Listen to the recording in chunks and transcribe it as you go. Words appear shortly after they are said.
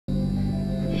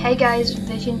Hey guys,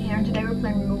 Vision here, and today we're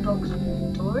playing Roblox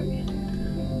Story.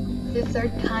 The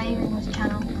third time in this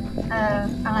channel,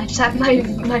 and I've set my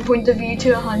point of view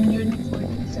to 100.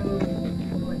 So,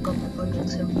 oh my god, my budget.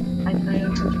 So I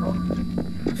don't control.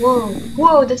 Whoa,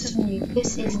 whoa! This is new.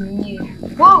 This is new.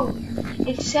 Whoa!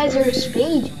 It says there's a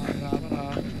speed.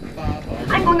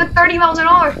 I'm going at 30 miles an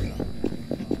hour.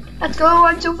 Let's go!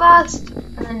 I'm so fast.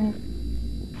 And then,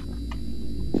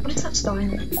 what is that star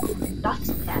in it? That's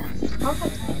death.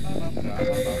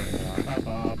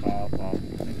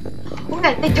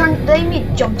 Okay, they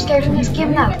made jump scares in this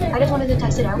game now. I just wanted to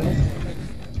test it out.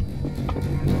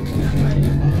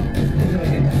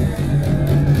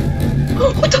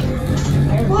 What the?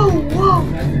 Whoa, whoa!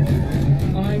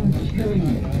 I'm killing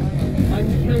you. I'm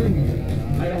killing you.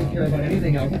 I don't care about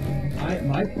anything else.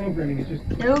 My programming is just...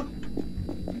 No.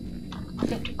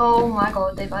 Oh my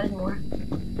god, they've added more.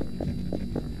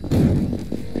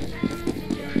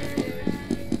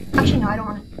 Actually, no, I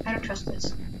don't trust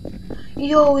this.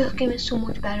 Yo, this game is so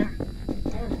much better.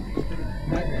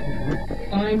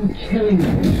 I'm killing you.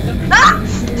 Ah!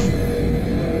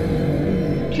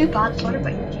 Too bad, thought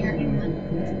about your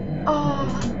human. Oh,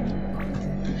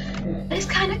 that is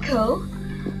kind of cool.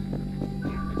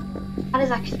 That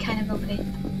is actually kind of okay.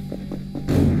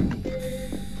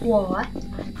 What?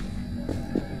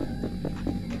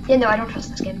 Yeah, no, I don't trust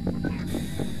this game.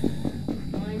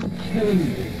 I'm killing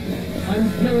you.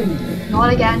 I'm killing you.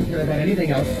 Not again. I don't care about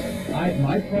anything else.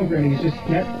 My programming is just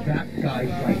get that guy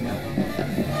right now.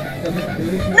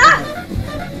 Nah!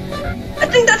 I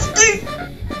think that's dude!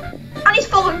 And he's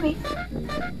following me.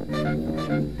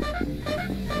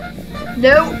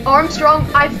 No, Armstrong,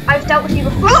 I've dealt with you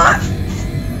before.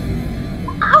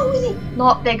 Owie!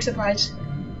 Not big surprise.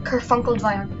 Kerfunkled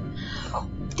Vion. Oh,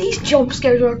 these jump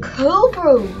scares are cool,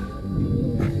 bro.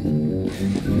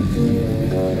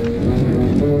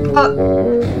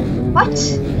 What?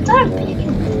 Is that a bacon?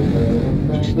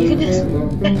 You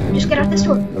can just get out this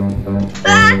door.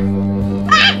 Ah!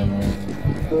 Ah!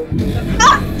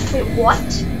 Ah! Wait,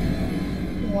 what?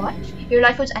 What? Your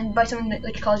life was ended by something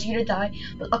which caused you to die,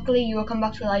 but luckily you will come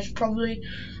back to life, probably,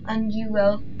 and you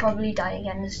will probably die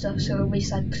again and stuff. So we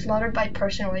said slaughtered by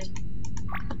personoids.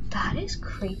 That is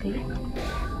creepy.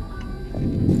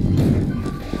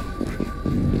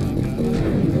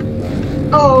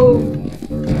 Oh.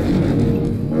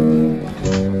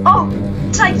 Oh,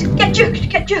 tight! Get juked!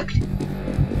 Get juked!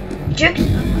 Juked!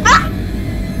 Ah!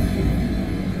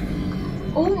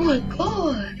 Oh my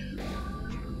god!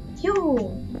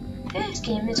 Yo, this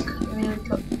game is really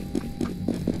cool.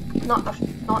 No, I've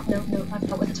not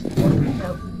with this before.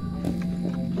 No.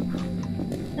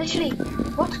 Literally,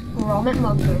 what's Grommet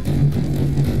Mug though?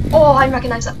 Oh, I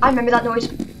recognize that. I remember that noise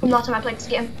from last time I played this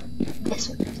game.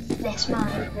 This man.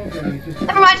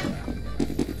 Never mind.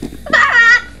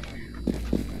 Ah!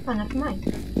 Oh, never mind.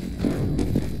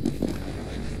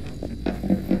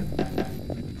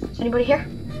 Is anybody here?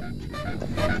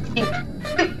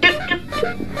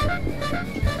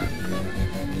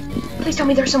 Please tell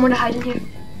me there's someone to hide in here.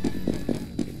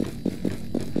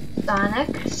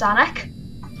 Sonic.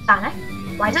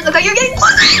 Why does it look like you're getting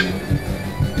closer?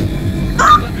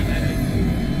 Ah!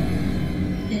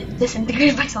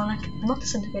 Disintegrated by Sonic. Not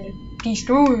disintegrated.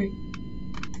 Destroyed.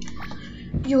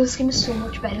 Yo, this game is so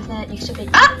much better than it used to be.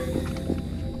 Ah!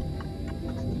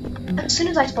 As soon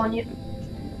as I spawn you...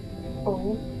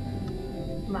 Oh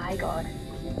my god.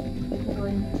 I'm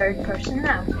going third person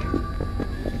now.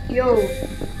 Yo,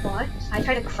 what? I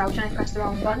tried to crouch and I pressed the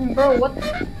wrong button. Bro, what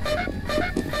the...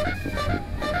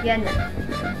 Yeah, no.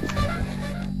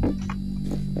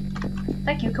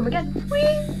 Thank you, come again.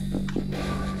 Whee!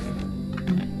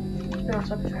 We're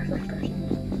also up for first person.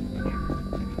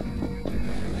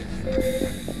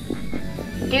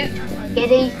 Dude,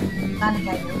 Giddy, Sonic, I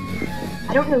know.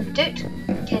 I don't know, dude,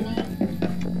 Kenny.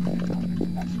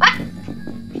 What?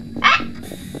 Ah!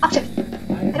 Option.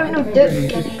 I don't know, dude,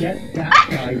 Kenny. Get that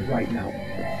guy right now.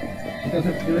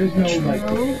 There is no like.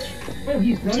 Oh,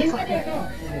 he's running. Dave up here.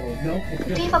 No, it's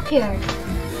just... Dave up here.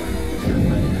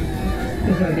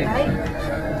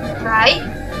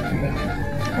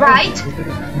 Right.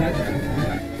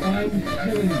 I'm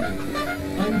killing you.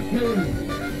 I'm killing you.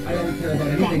 I don't care about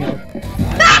anything else.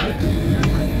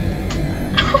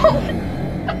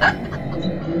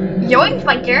 Yoink,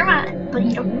 my dear man. But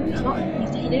you don't.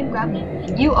 He didn't grab me.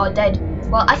 You are dead.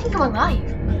 Well, I think I'm alive.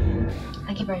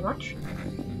 Thank you very much.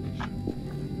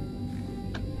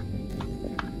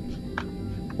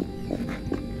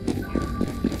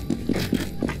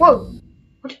 Whoa.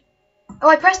 What? Oh,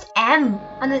 I pressed M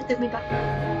and it took me back.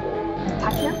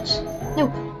 Patch notes? No.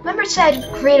 Remember it said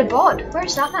create a bot.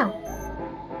 Where's that now?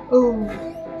 Oh.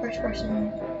 First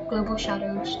person global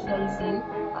shadows field view.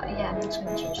 Yeah, I'm just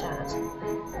gonna change that.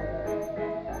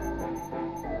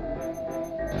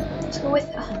 Let's go with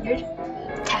 100.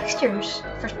 Textures.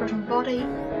 First person body.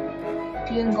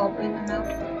 Blue and goblin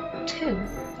mode. 2.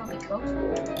 That'll be cool.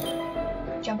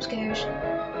 Jump scares.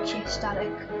 Chase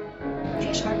static.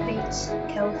 Chase heartbeats.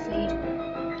 Kill feed.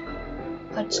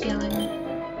 HUD scaling.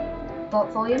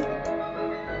 Bot volume.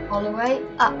 All the way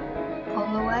up. All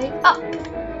the way up.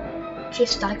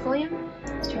 Chase static volume.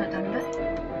 Let's turn that down a bit.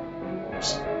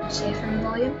 Safe room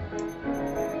volume.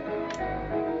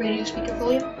 Radio speaker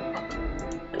volume. Up.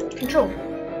 Control.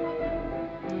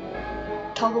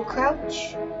 Toggle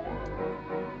crouch.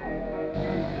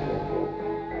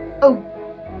 Oh.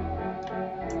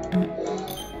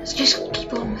 Let's just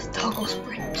keep on with toggle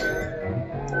sprint.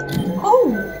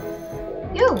 Oh.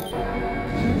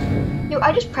 Yo,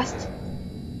 I just pressed.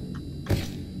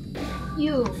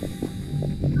 Yo.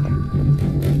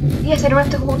 Yes, I don't have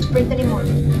to hold sprint anymore.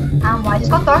 And why does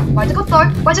it got dark? Why does it got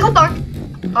dark? Why does it got dark?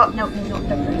 Oh, no,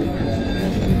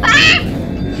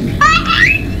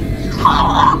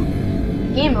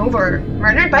 Game over.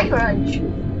 Murdered by grudge.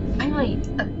 Finally,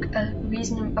 a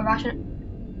reason, a ration,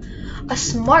 a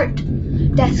smart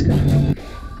death screen.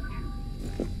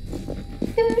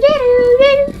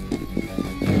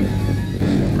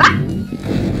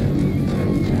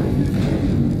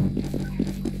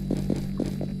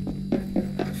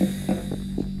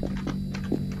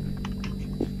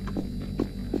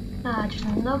 Just a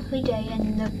lovely day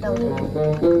in the building.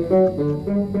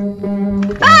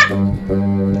 Ah!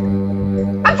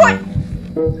 I'm for it!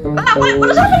 Ah, what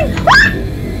is happening?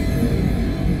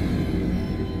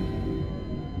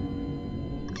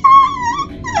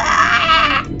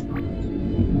 Ah!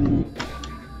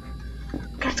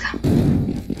 Let's go.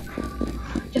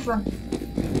 Just run.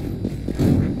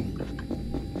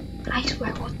 I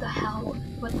swear, what the hell?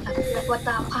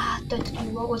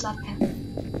 What was that thing?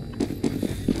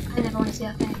 I never want to see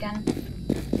that thing again.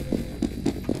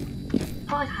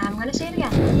 Oh, I'm gonna see it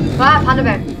again. Ah, panda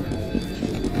bear.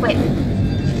 Wait.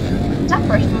 Is that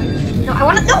personal? No, I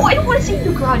don't want to see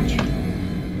you, Grudge.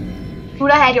 Who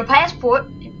the heck? Your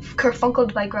passport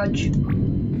kerfunkled by Grudge.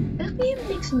 This game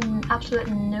makes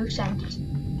absolutely no sense.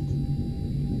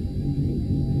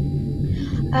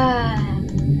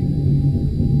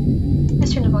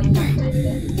 Let's turn the volume down a bit.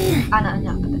 Ah,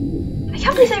 no, up a bit. I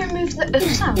can't believe they removed the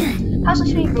oof sound. That was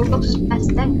actually Roblox's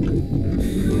best thing.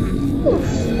 Oof.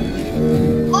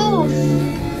 Oof.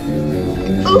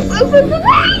 Oof, oof, oof, oof.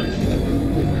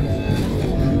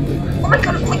 Oh my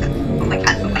god, oh my god, oh my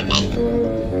god, oh my god.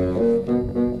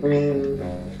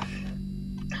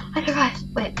 I survived.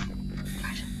 Wait.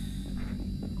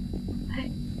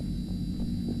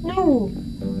 No.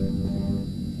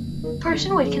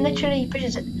 Personoid can literally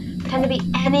pretend to be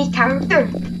any character.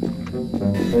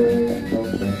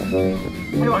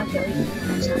 I don't want to kill you.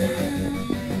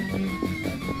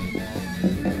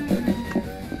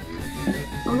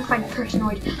 I'm gonna find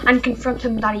Personoid and confront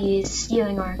him that he is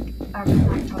stealing our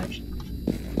avatars.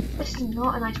 This is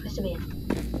not a nice place to be in.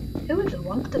 Who would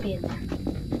want to be in there?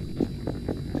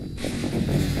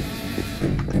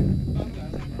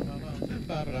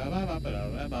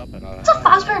 It's a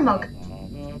Fazbear mug.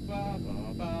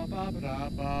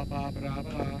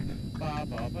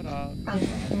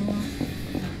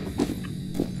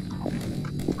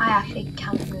 I actually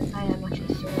can't move. I am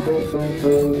actually so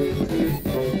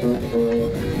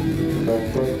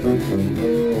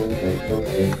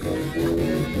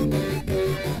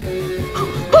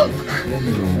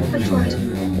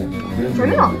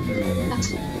Criminal?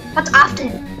 That's after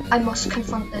him. I must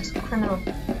confront this criminal.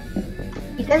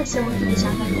 He did similar to the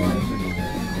sound like one.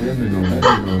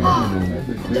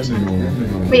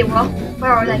 Wait, what?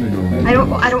 Where are they? I don't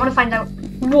want to find out.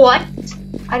 What?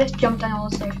 I just jumped down all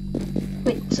the stairs.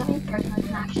 Wait, does that mean person I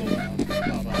can actually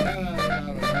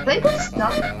play with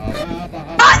stuff?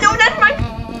 Ah, no, never mind.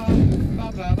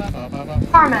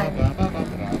 Farman.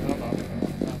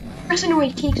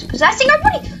 Personoid keeps possessing our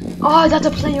body. Oh, that's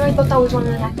a player. I thought that was one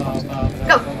of the Nextbots.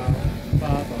 Go.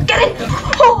 Get it.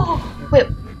 Oh. Wait,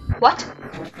 what?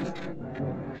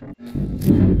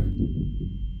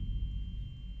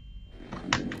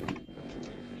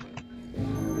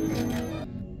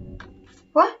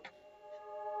 What?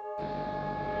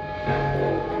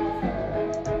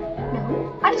 No.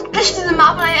 I just glitched through the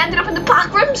map and I ended up in the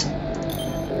back rooms. I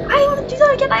don't want to do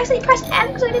that again. I actually pressed N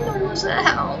because I didn't know it was there.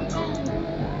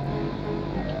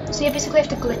 So you basically have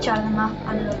to glitch out of the map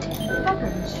and it'll take you to the back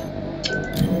rooms.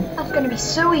 That's going to be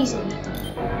so easy.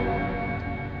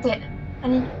 Wait, I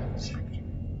need...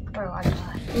 Oh, I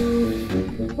died.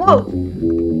 Whoa!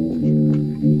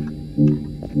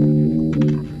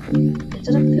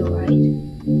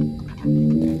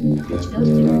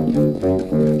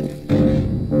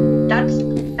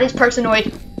 personoid.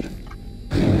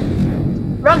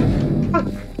 Run! Oh.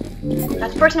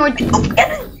 That's personoid. Oh,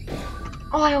 get it!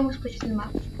 Oh, I almost glitched in the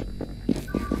map.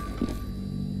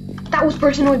 That was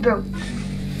personoid, bro.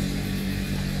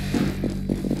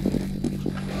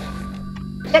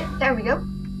 There we go.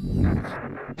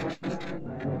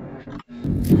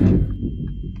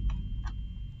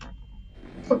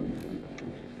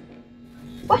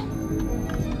 What?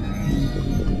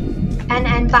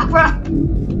 And back run.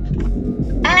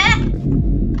 I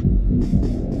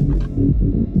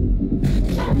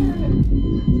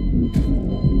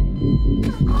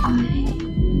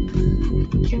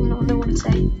do not know what to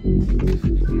say.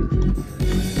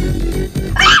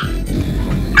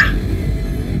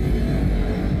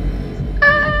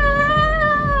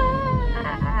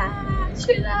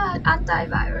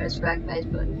 Antivirus, back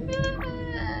Facebook.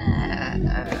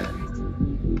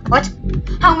 What?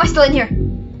 How am I still in here?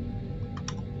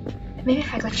 Maybe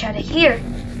if I glitch out of here.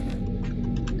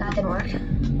 That didn't work.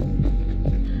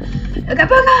 Ooga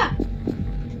booga!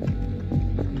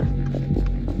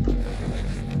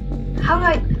 How do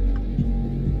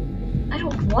I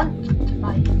don't want to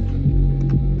buy.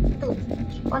 Oh,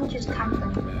 sponge is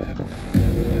camping.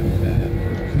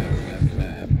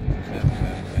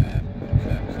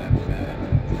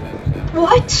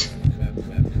 What?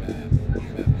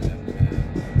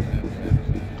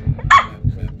 Ah!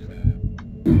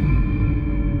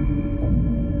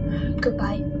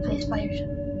 Goodbye, place spiders.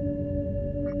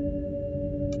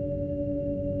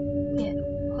 Yeah,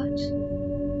 what?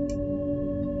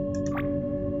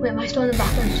 Wait, am I still in the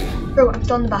background? Bro, I'm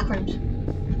still in the background.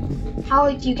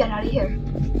 How do you get out of here?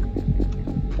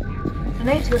 I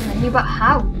know you have to go to the menu, but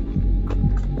how?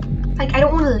 Like, I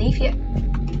don't want to leave yet.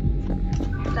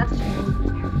 That's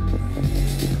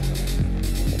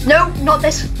no, not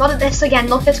this again,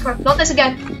 not this crap, not this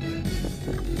again.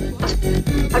 What?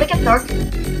 How'd it get dark?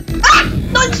 Ah!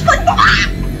 No, it's fun! Ah!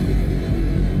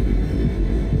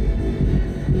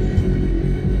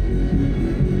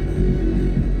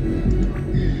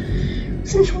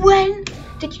 Since when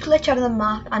did you glitch out of the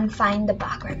map and find the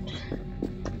background?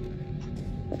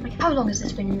 Like, how long has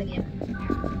this been in the game?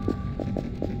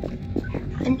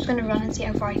 I'm just gonna run and see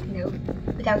how far I can go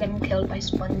without getting killed by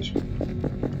Sponge.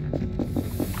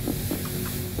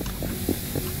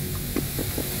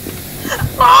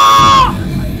 Ah!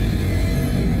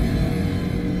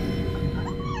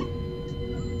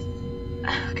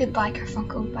 Goodbye,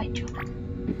 Carfunkel. Bye, Jonathan.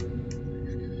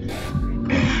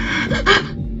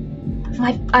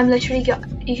 I'm literally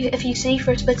if you see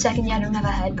for a split second, yeah, I don't have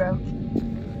a head, bro.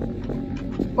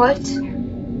 What?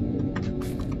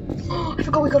 Oh, I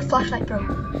forgot we got a flashlight, bro.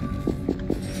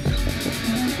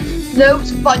 No,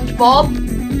 SpongeBob.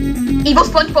 Evil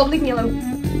SpongeBob, leave me alone.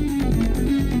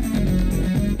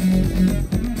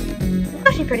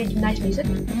 Actually, pretty nice music.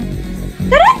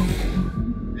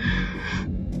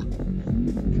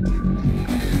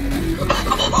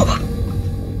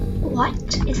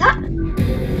 What is that?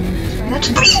 Sorry, that's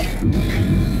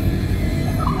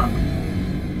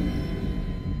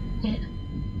yeah.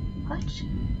 What?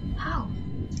 How?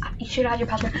 You should add your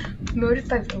password. Murdered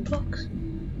by Roblox.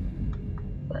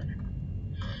 What?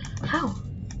 How?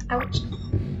 Ouch.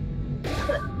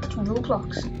 That's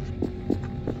Roblox.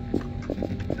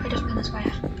 I just been this way.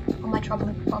 All my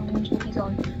problems will be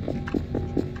gone.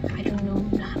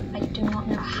 I do not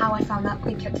know how I found that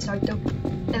quick at the start though.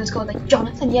 It was called like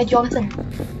Jonathan. Yeah, Jonathan.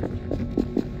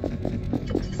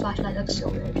 The flashlight looks so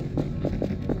weird.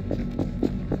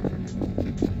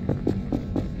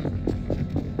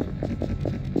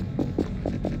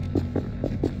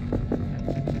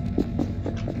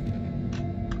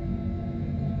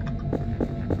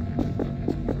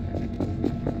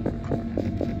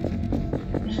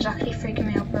 This is actually freaking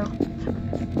me out, bro.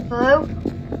 Hello?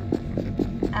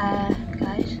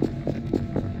 Guys.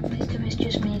 Please tell me it's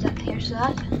just me that hears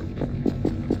that.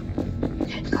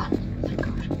 Okay, it's gone. Thank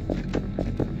God.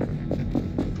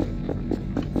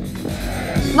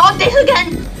 Not this again!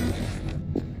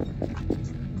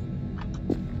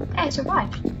 Hey, it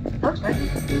survived. That was good.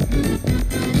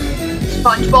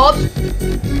 SpongeBob!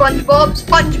 SpongeBob!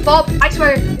 SpongeBob! I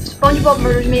swear, if SpongeBob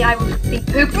murders me, I will be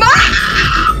pooped.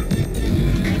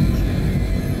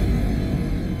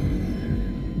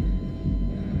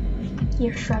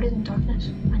 You're shrouded in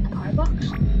darkness. Find the power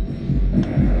box.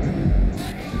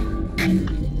 I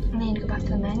need to go back to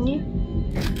the menu.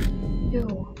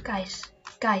 Yo, guys,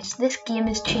 this game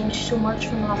has changed so much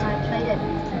from the last time I played it.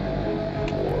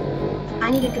 I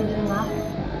need to go to the map.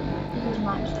 This is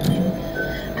maps.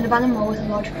 An abandoned mall with a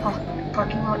large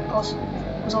parking lot was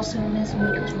also known as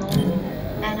Nico's Mall.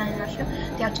 And in Russia,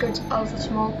 the outskirts of a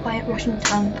small, quiet Russian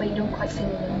town, but you don't quite feel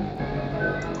alone.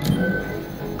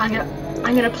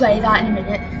 I'm gonna play that in a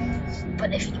minute.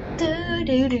 But if you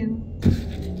do.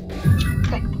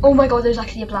 Okay. Oh my god, there's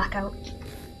actually a blackout.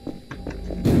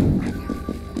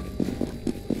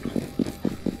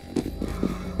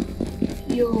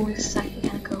 Yo, this is actually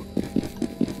kinda cool.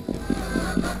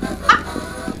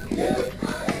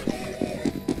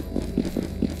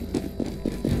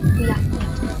 We have to go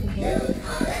through here.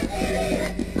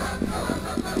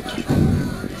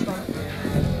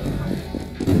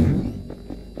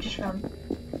 Just run.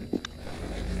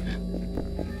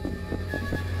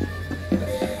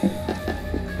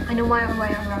 I know my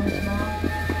way around tomorrow.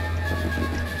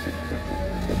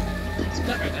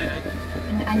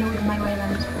 And I know my way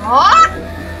around tomorrow. Oh!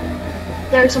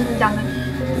 There's something down there.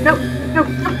 No.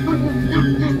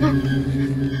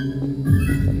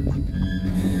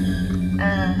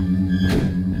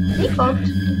 Is he bugged?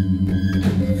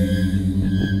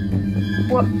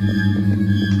 What?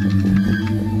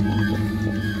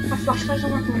 My flashlight's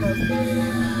not working though.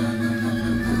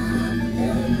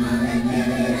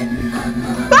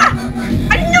 Ah!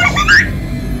 I didn't notice that!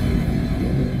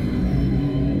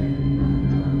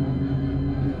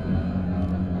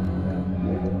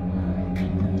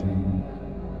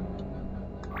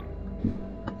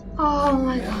 Oh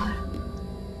my god.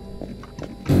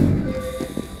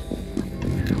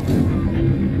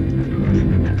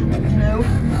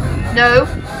 No.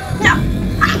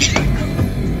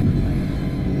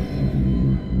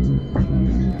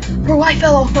 Bro, I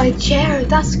fell off my chair.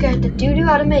 That scared the doo-doo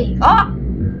out of me. Ah!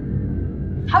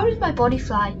 How did my body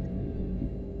fly?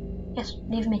 Yes,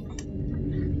 leave me.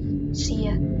 See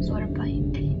ya. Sort of bye.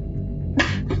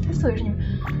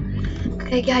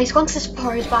 Okay, guys, once this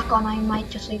power is back on, I might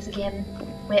just leave the game.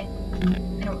 Wait.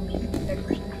 I don't leave the third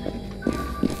person.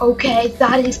 Okay,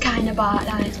 that is kind of bad.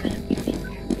 That is kind of creepy.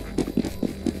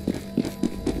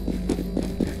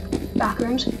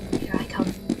 Backrooms. Here I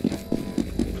come.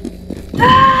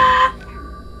 Ah!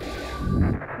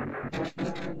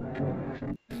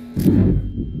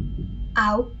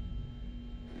 Ow.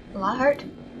 Well, that hurt.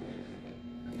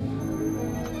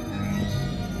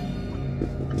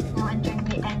 Now entering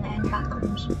the end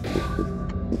backrooms.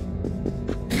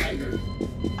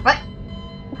 What?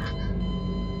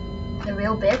 The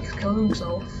real big killed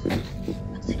himself.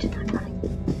 That's it, I'm running.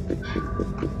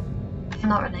 I'm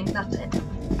not running, that's it.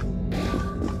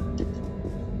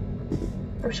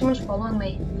 Or someone's following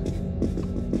me.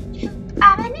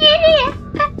 I'm an idiot!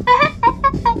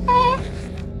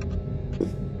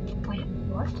 Wait,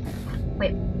 what?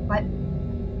 Wait, what?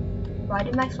 Why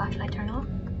did my flashlight turn off?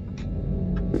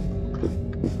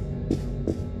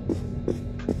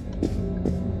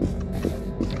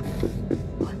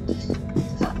 What?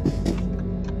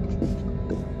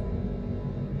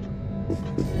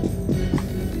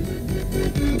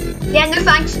 Yeah, no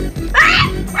thanks.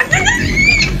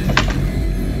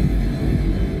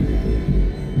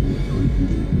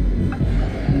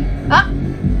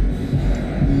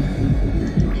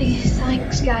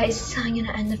 Thanks guys, I'm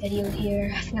gonna end the video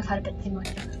here. I think I've had a bit too much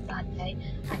of a bad day.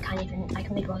 I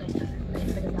can make all this stuff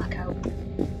for the blackout.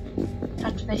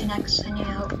 That's Vision X signing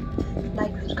out.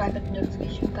 Like, subscribe, hit the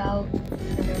notification bell.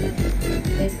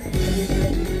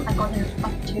 I got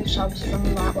up 2 subs from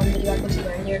that one video I posted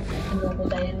earlier in normal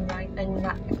day in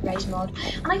Rise mod,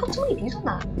 and I got so many views on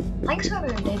that. Thanks whoever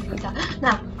did view that.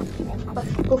 Now, but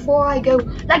before I go,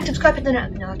 like, subscribe, hit the no,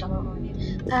 I've done that already.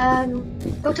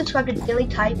 Go subscribe to Daily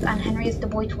Type and Henry is the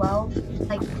Boy 12.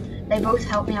 Like, they both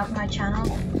help me out with my channel.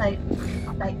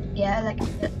 Yeah.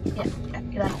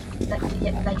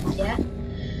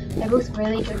 They're both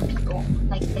really good people.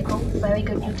 Like, they're both very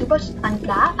good YouTubers. And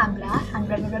blah and blah and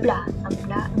blah blah blah and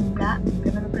blah and blah and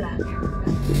blah blah blah.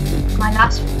 My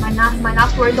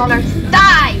last words on earth: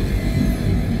 die.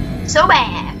 So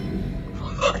bad.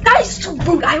 That is so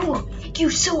rude. I will hit you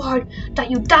so hard that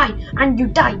you die and you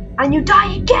die and you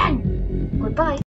die again. Goodbye.